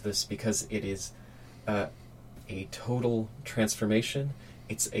perfectly to this, because it is a total transformation.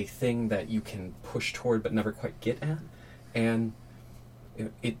 It's a thing that you can push toward but never quite get at, and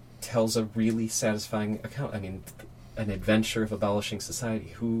it tells a really satisfying account. I mean, an adventure of abolishing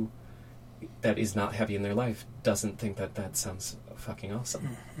society. Who that is not happy in their life doesn't think that sounds fucking awesome.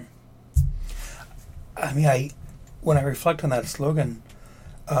 Mm-hmm. I mean, when I reflect on that slogan,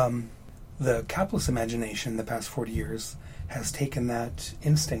 the capitalist imagination the past 40 years has taken that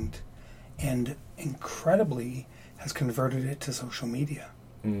instinct and incredibly has converted it to social media.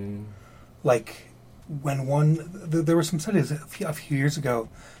 Mm. Like, there were some studies a few years ago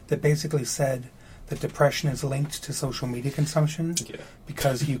that basically said that depression is linked to social media consumption,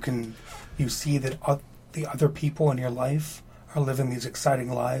 because you see that the other people in your life are living these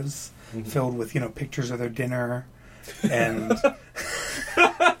exciting lives, mm-hmm. filled with, pictures of their dinner and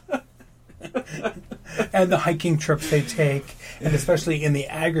and the hiking trips they take, and especially in the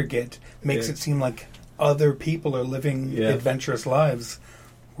aggregate makes it seem like other people are living adventurous lives,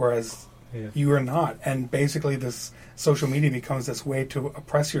 whereas you are not. And basically this social media becomes this way to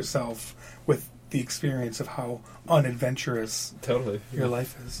oppress yourself with the experience of how unadventurous your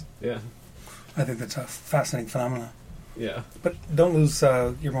life is. Yeah. I think that's a fascinating phenomenon. Yeah. But don't lose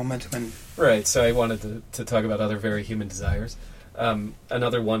your momentum. And Right, so I wanted to talk about other very human desires.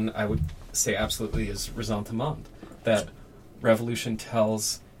 Another one I would say absolutely is ressentiment. That revolution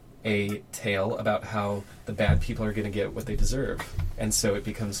tells a tale about how the bad people are going to get what they deserve. And so it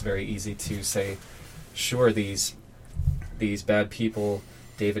becomes very easy to say, sure, these bad people,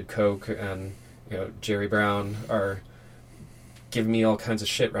 David Koch and Jerry Brown, are giving me all kinds of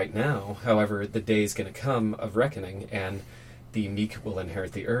shit right now. However, the day is going to come of reckoning, and the meek will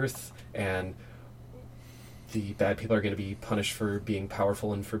inherit the earth, and the bad people are going to be punished for being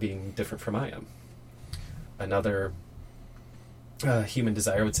powerful and for being different from I am. Another human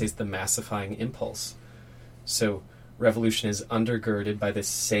desire, I would say, is the massifying impulse. So revolution is undergirded by this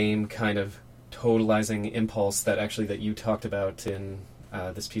same kind of totalizing impulse that you talked about in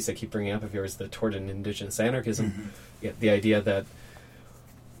this piece I keep bringing up of yours, the Toward an Indigenous Anarchism. Mm-hmm. Yeah, the idea that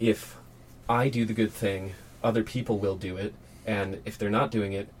if I do the good thing, other people will do it, and if they're not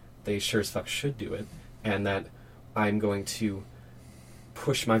doing it, they sure as fuck should do it, and that I'm going to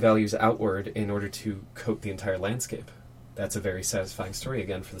push my values outward in order to coat the entire landscape. That's a very satisfying story,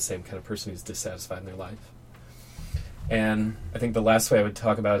 again, for the same kind of person who's dissatisfied in their life. And I think the last way I would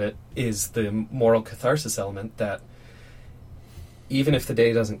talk about it is the moral catharsis element, that even if the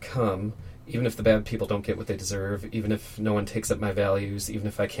day doesn't come, even if the bad people don't get what they deserve, even if no one takes up my values, even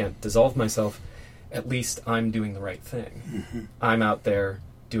if I can't dissolve myself, at least I'm doing the right thing. Mm-hmm. I'm out there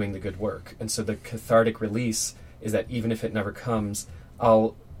doing the good work. And so the cathartic release is that even if it never comes,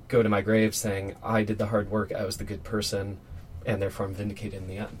 I'll go to my grave saying, I did the hard work, I was the good person, and therefore I'm vindicated in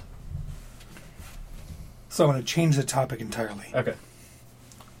the end. so I'm going to change the topic entirely. Okay.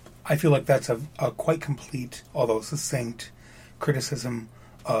 I feel like that's a quite complete, although succinct, criticism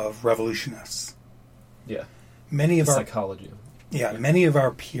of revolutionists. Yeah. Many of Psychology. many of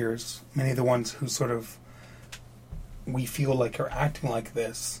our peers, many of the ones who sort of we feel like are acting like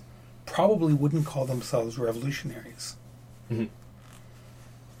this, probably wouldn't call themselves revolutionaries.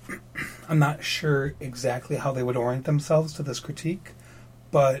 Mm-hmm. I'm not sure exactly how they would orient themselves to this critique,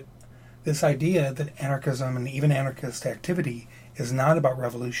 but this idea that anarchism and even anarchist activity is not about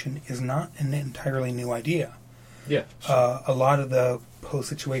revolution is not an entirely new idea. Yeah. Sure. A lot of the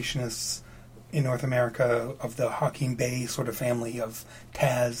post-situationists in North America of the Hawking Bay sort of family of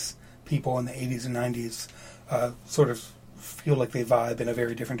Taz people in the 80s and 90s sort of feel like they vibe in a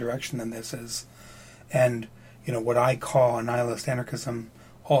very different direction than this is. And, what I call nihilist anarchism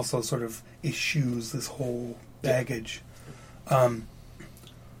also sort of eschews this whole baggage.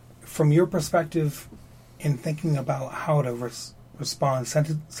 From your perspective, in thinking about how to respond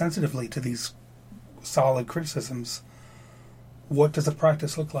sensitively to these solid criticisms, what does a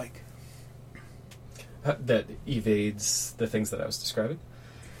practice look like? That evades the things that I was describing?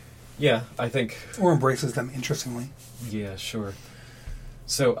 Yeah, I think... Or embraces them, interestingly. Yeah, sure.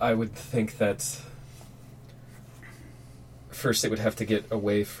 So I would think that first it would have to get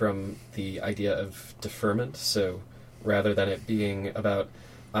away from the idea of deferment. So rather than it being about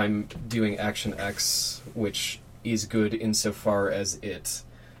I'm doing action X, which is good insofar as it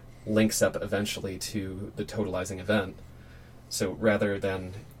links up eventually to the totalizing event. So rather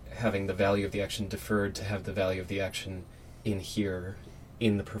than having the value of the action deferred, to have the value of the action in here,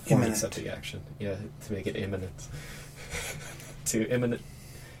 in the performance of the action. Yeah, to make it imminent. To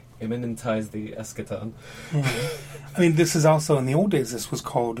immanentize the eschaton. I mean, this is also, in the old days, this was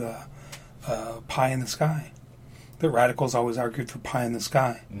called pie in the sky. The radicals always argued for pie in the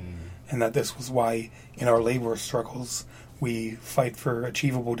sky. And that this was why, in our labor struggles, we fight for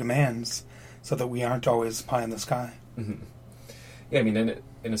achievable demands so that we aren't always pie in the sky. Mm-hmm. Yeah, I mean,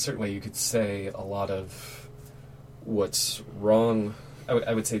 in a certain way, you could say a lot of what's wrong...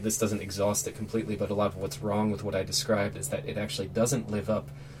 I would say this doesn't exhaust it completely, but a lot of what's wrong with what I described is that it actually doesn't live up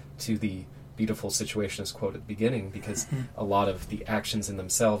to the beautiful situationist quote at the beginning, because a lot of the actions in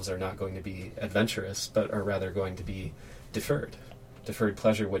themselves are not going to be adventurous, but are rather going to be deferred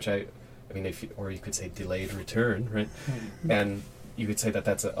pleasure, which or you could say delayed return, right? And you could say that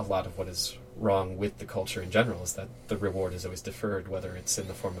that's a lot of what is wrong with the culture in general, is that the reward is always deferred, whether it's in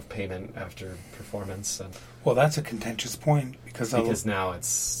the form of payment after performance. And well, that's a contentious point because now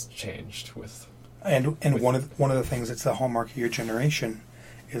it's changed with one of the things that's the hallmark of your generation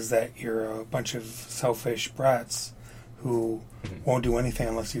is that you're a bunch of selfish brats who won't do anything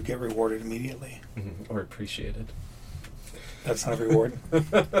unless you get rewarded immediately or appreciated. That's not a reward.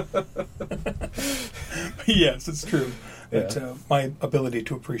 Yes, it's true. Yeah. But my ability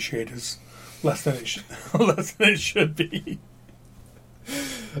to appreciate is less than it should be.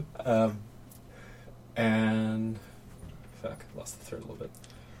 And fuck, lost the thread a little bit.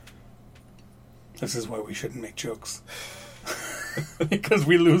 This is why we shouldn't make jokes. Because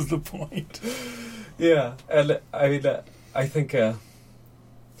we lose the point. Yeah, and I mean, I think, this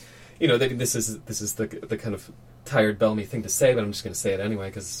is the kind of tired Bellamy thing to say, but I'm just going to say it anyway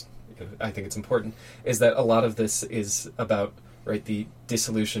because I think it's important, is that a lot of this is about, right, the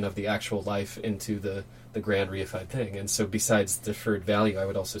dissolution of the actual life into the grand reified thing. And so besides deferred value, I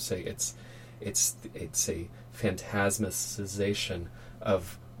would also say it's a phantasmicization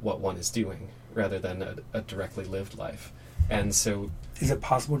of what one is doing rather than a directly lived life. And so... Is it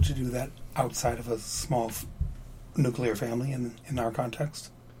possible to do that outside of a small nuclear family in our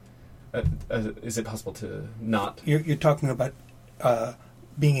context? Is it possible to not... You're talking about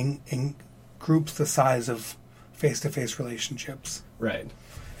being in groups the size of face-to-face relationships. Right.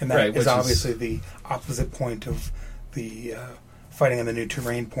 And that is obviously the opposite point of the fighting in the new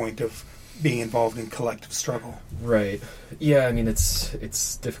terrain point of being involved in collective struggle. Right. Yeah, I mean,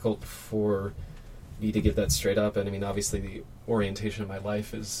 it's difficult for me to give that straight up, and I mean, obviously the orientation of my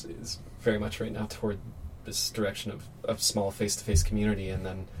life is very much right now toward this direction of small face-to-face community,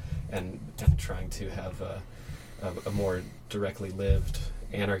 and trying to have a more directly lived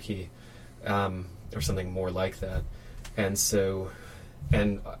anarchy, or something more like that. And so,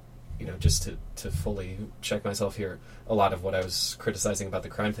 just to fully check myself here, a lot of what I was criticizing about the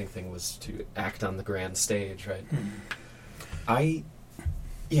crime thing was to act on the grand stage, right? Mm-hmm. I'm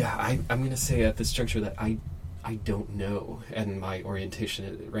going to say at this juncture that I don't know, and my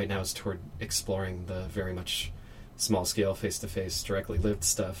orientation right now is toward exploring the very much small-scale, face-to-face, directly lived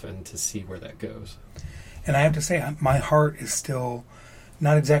stuff, and to see where that goes. And I have to say, my heart is still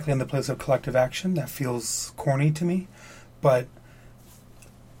not exactly in the place of collective action. That feels corny to me, but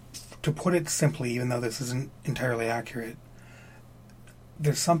to put it simply, even though this isn't entirely accurate,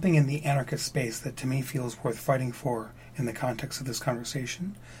 there's something in the anarchist space that to me feels worth fighting for in the context of this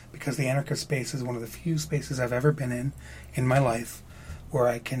conversation, because the anarchist space is one of the few spaces I've ever been in my life where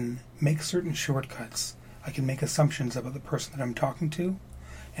I can make certain shortcuts. I can make assumptions about the person that I'm talking to,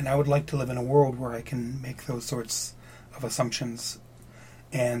 and I would like to live in a world where I can make those sorts of assumptions.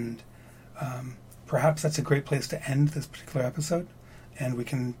 And perhaps that's a great place to end this particular episode, and we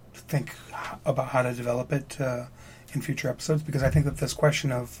can think about how to develop it in future episodes, because I think that this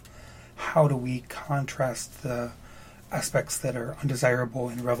question of how do we contrast the aspects that are undesirable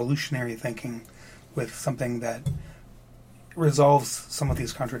in revolutionary thinking with something that resolves some of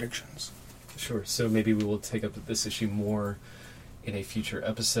these contradictions. Sure. So maybe we will take up this issue more in a future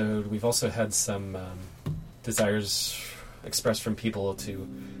episode. We've also had some desires expressed from people to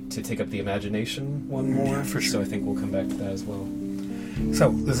take up the imagination one more. Yeah, for sure. So I think we'll come back to that as well.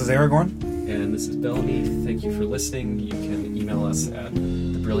 So, this is Aragorn. And this is Bellamy. Thank you for listening. You can email us at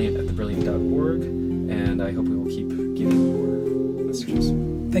thebrilliant@thebrilliant.org, and I hope we will keep getting more messages.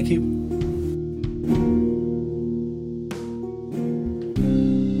 Thank you.